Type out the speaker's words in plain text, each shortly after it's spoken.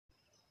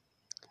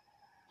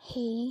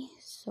Hey,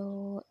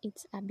 so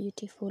it's a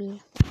beautiful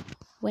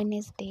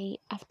Wednesday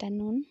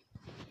afternoon.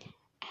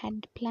 I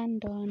had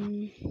planned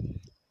on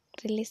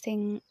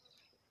releasing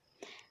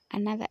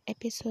another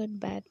episode,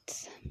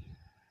 but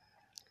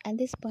at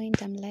this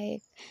point,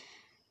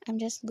 I'm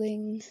just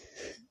going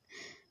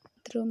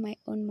through my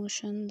own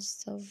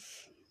motions of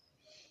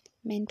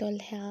mental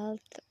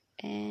health,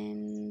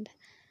 and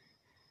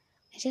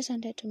I just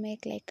wanted to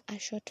make like a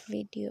short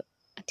video,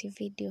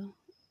 video.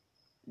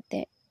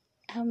 The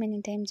how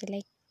many times you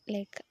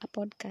like a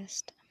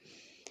podcast?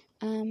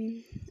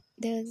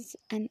 There's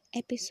an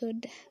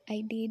episode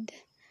I did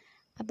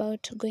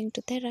about going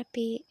to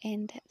therapy,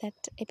 and that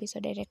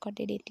episode I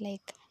recorded it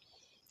like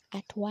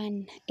at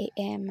 1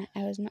 a.m.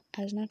 I was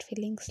not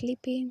feeling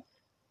sleepy.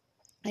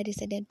 I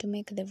decided to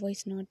make the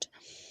voice note,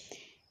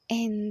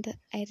 and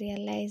I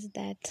realized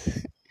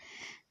that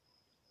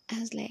I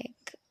was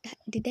like,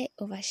 did I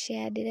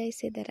overshare? Did I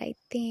say the right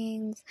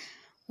things?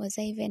 Was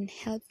I even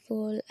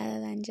helpful other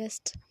than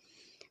just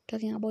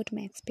talking about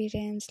my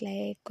experience?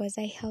 Like, was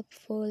I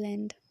helpful?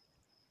 And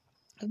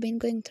I've been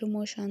going through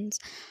motions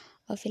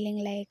of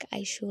feeling like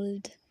I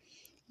should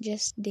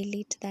just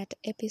delete that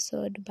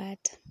episode,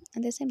 but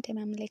at the same time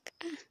I'm like,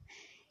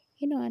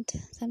 you know what,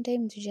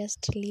 sometimes you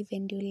just live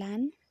and you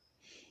learn.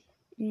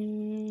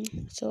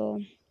 So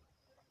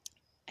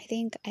I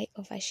think I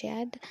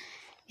overshared,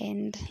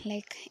 and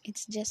like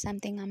it's just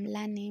something I'm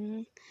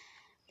learning,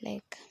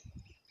 like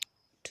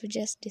to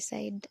just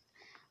decide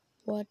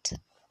what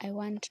I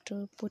want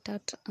to put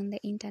out on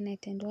the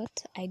internet and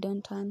what I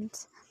don't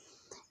want.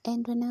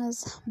 And when I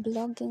was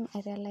blogging,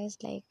 I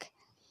realized like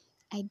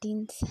I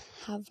didn't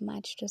have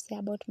much to say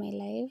about my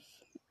life,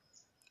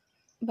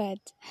 but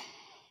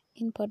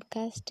in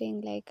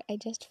podcasting, like I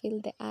just feel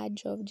the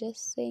urge of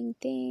just saying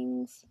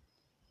things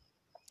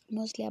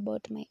mostly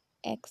about my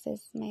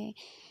exes, my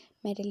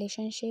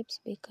relationships,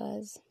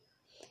 because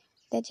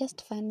they're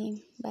just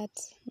funny. But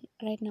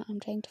right now I'm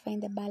trying to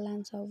find the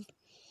balance of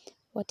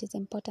what is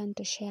important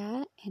to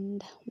share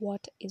and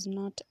what is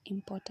not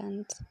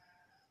important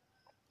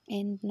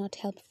and not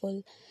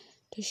helpful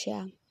to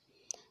share.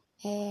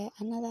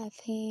 Another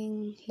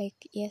thing, like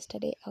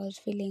yesterday I was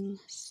feeling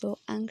so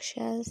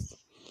anxious,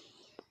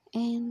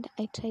 and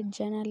I tried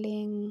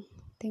journaling.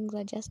 Things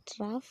were just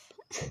rough.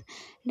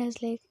 And I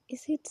was like,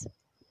 is it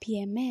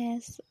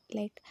PMS?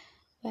 Like,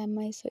 why am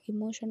I so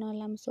emotional?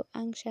 I'm so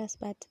anxious.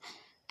 But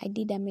I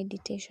did a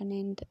meditation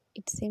and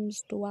it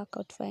seems to work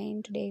out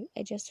fine today.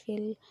 I just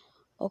feel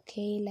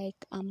okay, like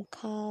I'm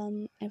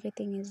calm.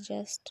 Everything is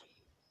just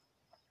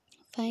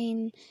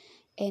fine.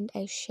 And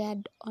I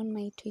shared on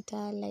my Twitter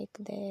like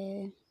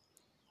the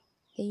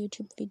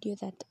YouTube video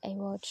that I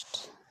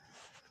watched.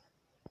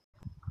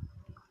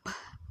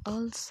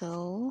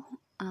 Also,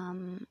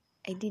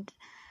 I did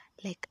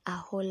like a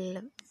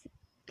whole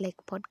like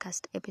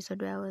podcast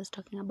episode where I was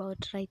talking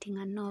about writing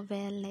a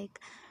novel, like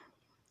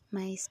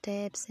my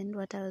steps and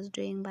what I was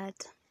doing, but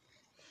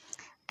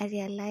I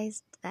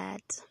realized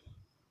that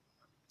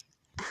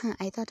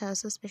I thought I was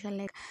so special,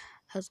 like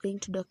I was going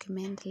to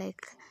document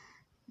like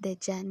the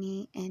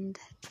journey, and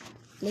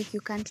like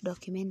you can't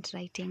document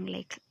writing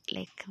like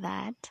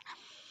that.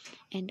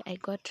 And I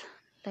got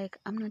like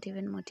I'm not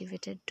even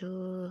motivated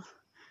to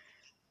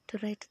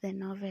write the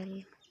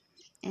novel.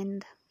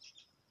 And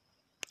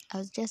I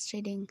was just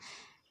reading,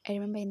 I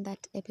remember in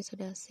that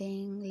episode I was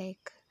saying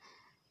like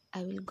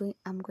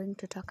I'm going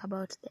to talk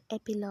about the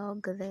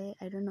epilogue,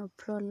 the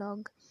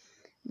prologue,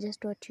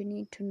 just what you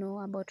need to know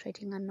about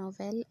writing a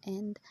novel.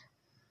 And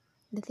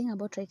the thing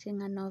about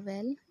writing a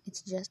novel,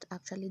 it's just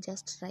actually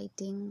just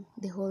writing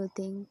the whole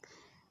thing.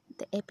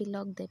 The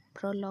epilogue, the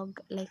prologue,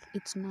 like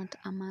it's not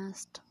a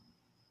must.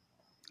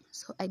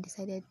 So I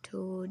decided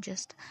to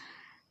just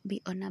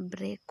be on a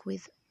break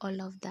with all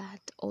of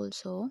that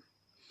also.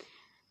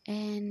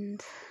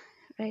 And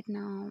right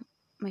now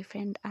my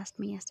friend asked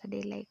me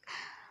yesterday like,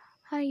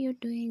 how are you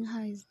doing?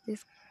 How is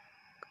this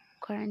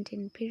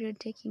quarantine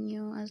period taking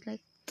you? I was like,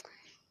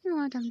 you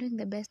know what, I'm doing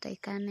the best I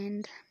can.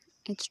 And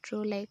it's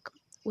true, like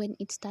when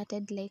it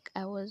started, like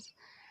I was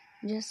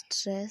just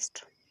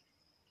stressed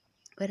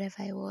wherever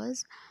I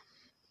was,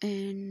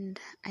 and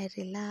I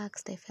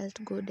relaxed, I felt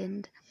good.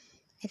 And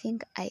I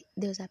think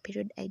there was a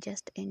period I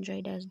just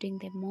enjoyed. I was doing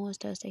the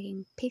most. I was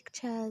taking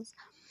pictures,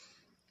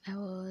 I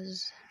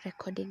was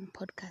recording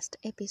podcast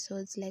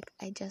episodes. Like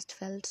I just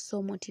felt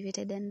so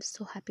motivated and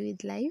so happy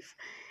with life.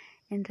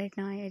 And right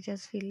now I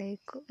just feel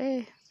like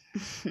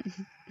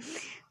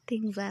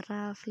things are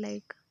rough.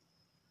 Like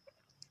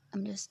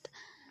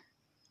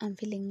I'm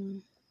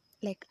feeling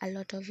like a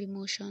lot of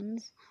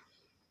emotions.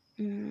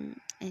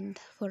 And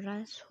for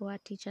us who are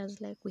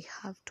teachers, like we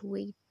have to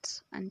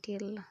wait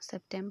until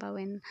September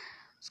when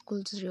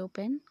schools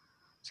reopen,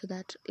 so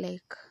that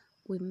like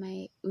we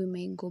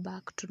may go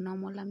back to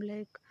normal. I'm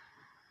like,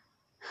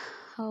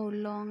 how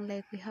long?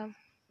 Like we have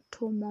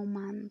 2 more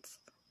months.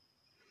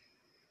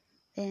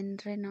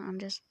 And right now I'm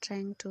just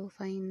trying to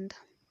find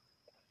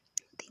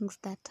things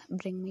that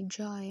bring me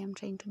joy. I'm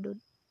trying to do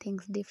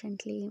things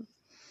differently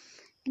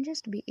and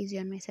just be easy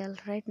on myself.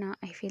 Right now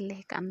I feel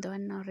like I'm the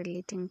one now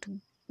relating to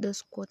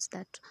those quotes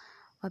that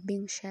were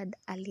being shared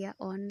earlier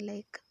on,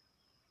 like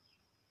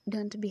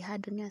don't be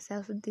hard on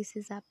yourself, this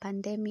is a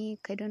pandemic.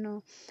 I don't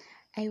know,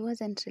 I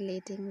wasn't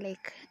relating.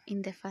 Like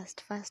in the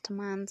first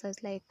months I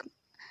was like,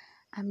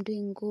 I'm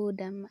doing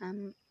good,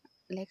 I'm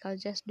like I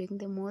was just doing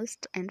the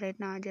most, and right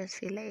now I just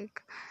feel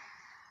like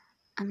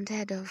I'm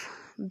tired of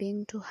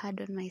being too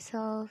hard on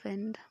myself,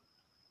 and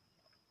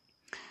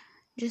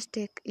just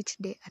take each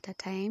day at a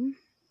time.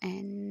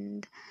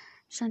 And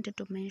just wanted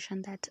to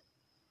mention that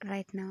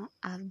right now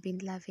I've been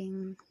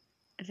loving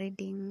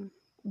reading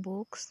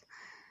books.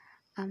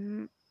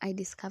 I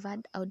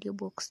discovered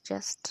audiobooks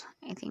just,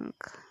 I think,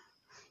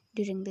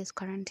 during this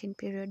quarantine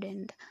period,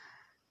 and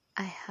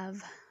I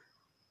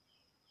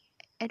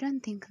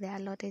don't think there are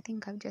a lot. I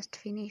think I've just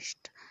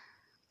finished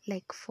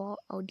like 4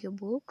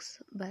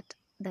 audiobooks, but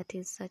that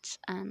is such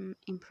an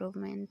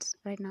improvement.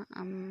 Right now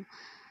I'm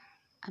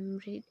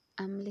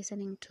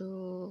listening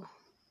to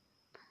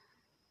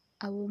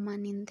A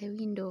Woman in the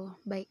Window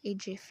by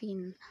AJ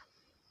Finn.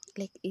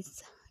 Like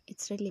it's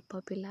really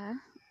popular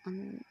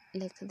on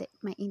like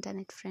my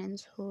internet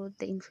friends, who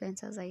the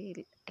influencers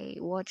I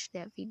watch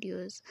their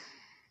videos,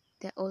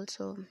 they're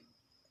also,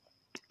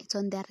 it's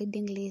on their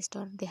reading list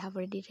or they have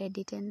already read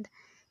it, and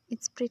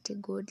it's pretty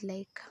good.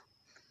 Like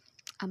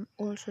I'm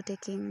also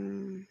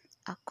taking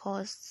a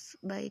course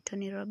by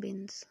Tony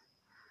Robbins.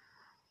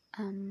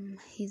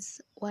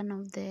 He's one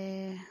of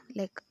the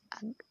like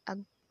a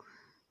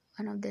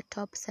one of the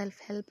top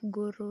self-help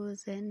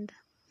gurus, and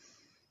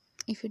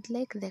if you'd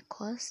like the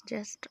course,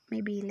 just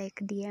maybe like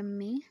DM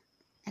me.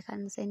 I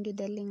can send you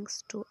the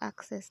links to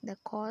access the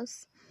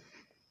course.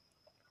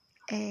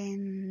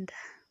 And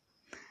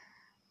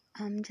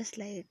I'm just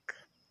like,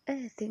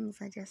 things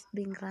are just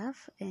being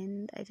rough,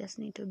 and I just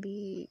need to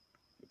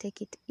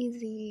take it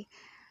easy.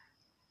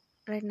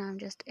 Right now I'm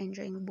just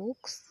enjoying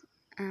books.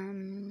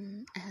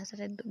 I have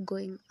started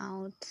going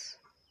out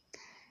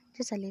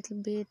just a little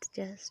bit,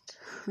 just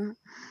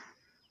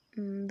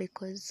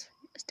because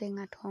staying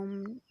at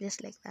home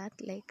just like that,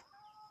 like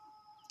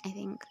I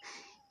think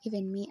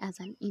even me as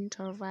an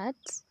introvert,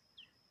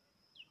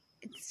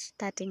 it's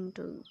starting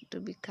to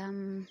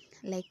become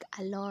like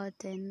a lot.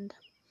 And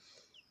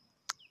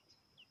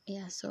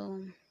yeah, so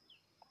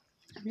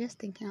I'm just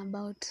thinking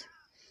about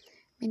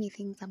many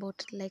things,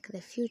 about like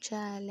the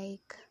future,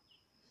 like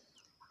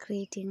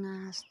creating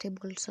a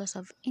stable source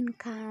of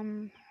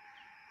income.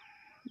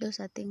 Those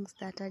are things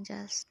that are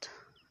just,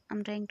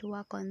 I'm trying to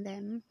work on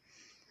them,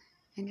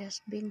 and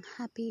just being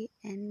happy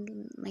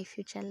in my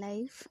future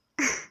life.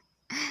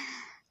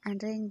 I'm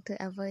trying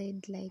to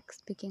avoid like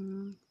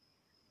speaking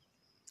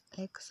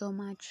like so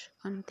much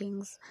on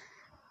things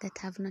that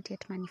have not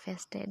yet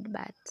manifested,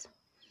 but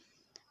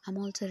I'm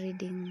also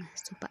reading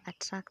Super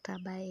Attractor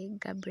by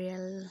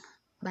Gabrielle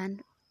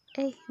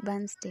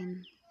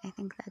Bernstein. I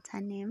think that's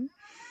her name.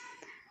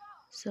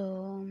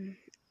 So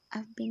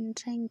I've been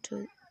trying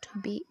to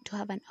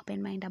have an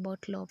open mind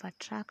about law of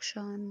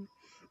attraction,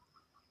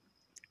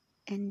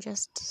 and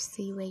just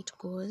see where it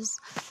goes.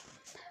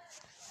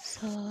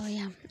 So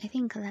yeah, I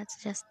think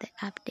that's just the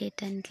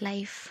update and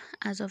life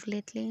as of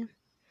lately.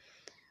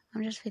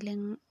 I'm just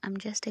feeling I'm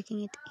just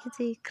taking it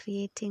easy,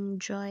 creating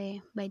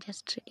joy by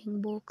just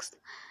reading books,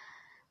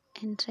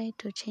 and try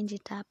to change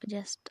it up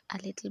just a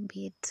little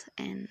bit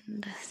and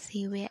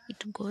see where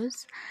it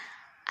goes.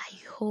 I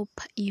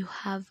hope you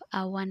have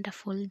a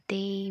wonderful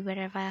day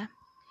wherever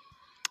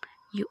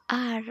you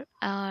are,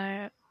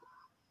 or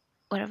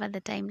whatever the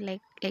time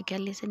like you're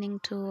listening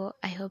to.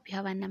 I hope you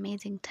have an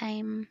amazing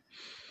time.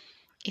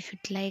 If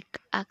you'd like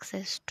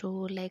access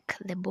to like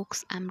the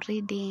books I'm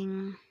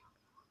reading,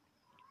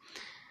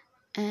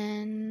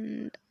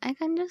 and I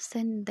can just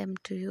send them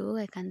to you.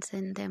 I can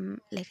send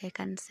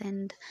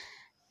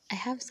I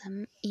have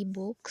some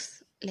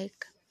ebooks,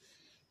 like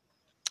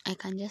I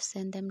can just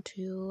send them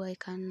to you. I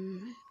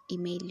can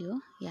email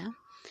you, yeah.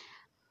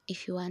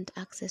 If you want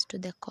access to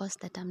the course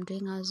that I'm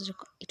doing,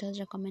 it was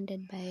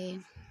recommended by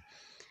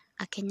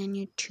a Kenyan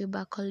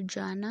YouTuber called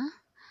Joanna.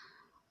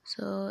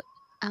 So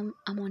I'm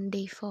on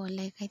day 4.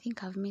 Like I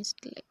think I've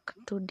missed like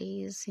 2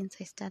 days since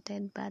I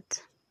started,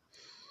 but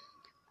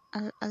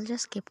I'll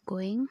just keep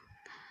going.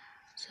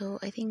 So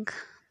I think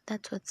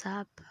that's what's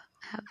up.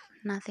 I have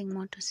nothing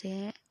more to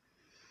say.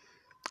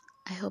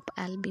 I hope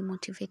I'll be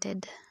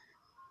motivated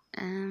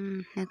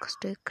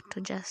next week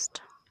to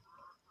just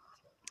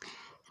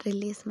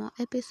release more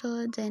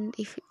episodes. And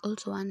if you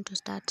also want to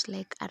start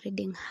like a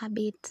reading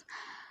habit,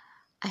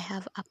 I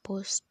have a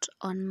post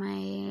on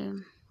my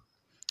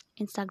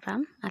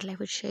Instagram at Life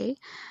with Shay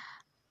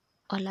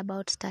all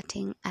about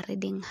starting a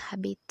reading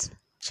habit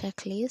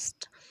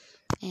checklist,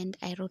 and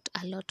I wrote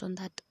a lot on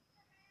that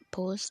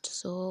post.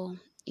 So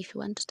if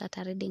you want to start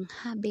a reading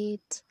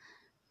habit,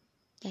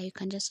 yeah, you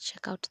can just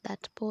check out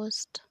that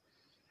post.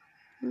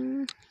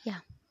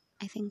 Yeah,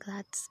 I think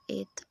that's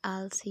it.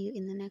 I'll see you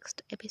in the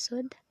next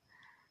episode.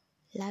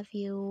 Love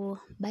you.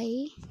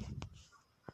 Bye.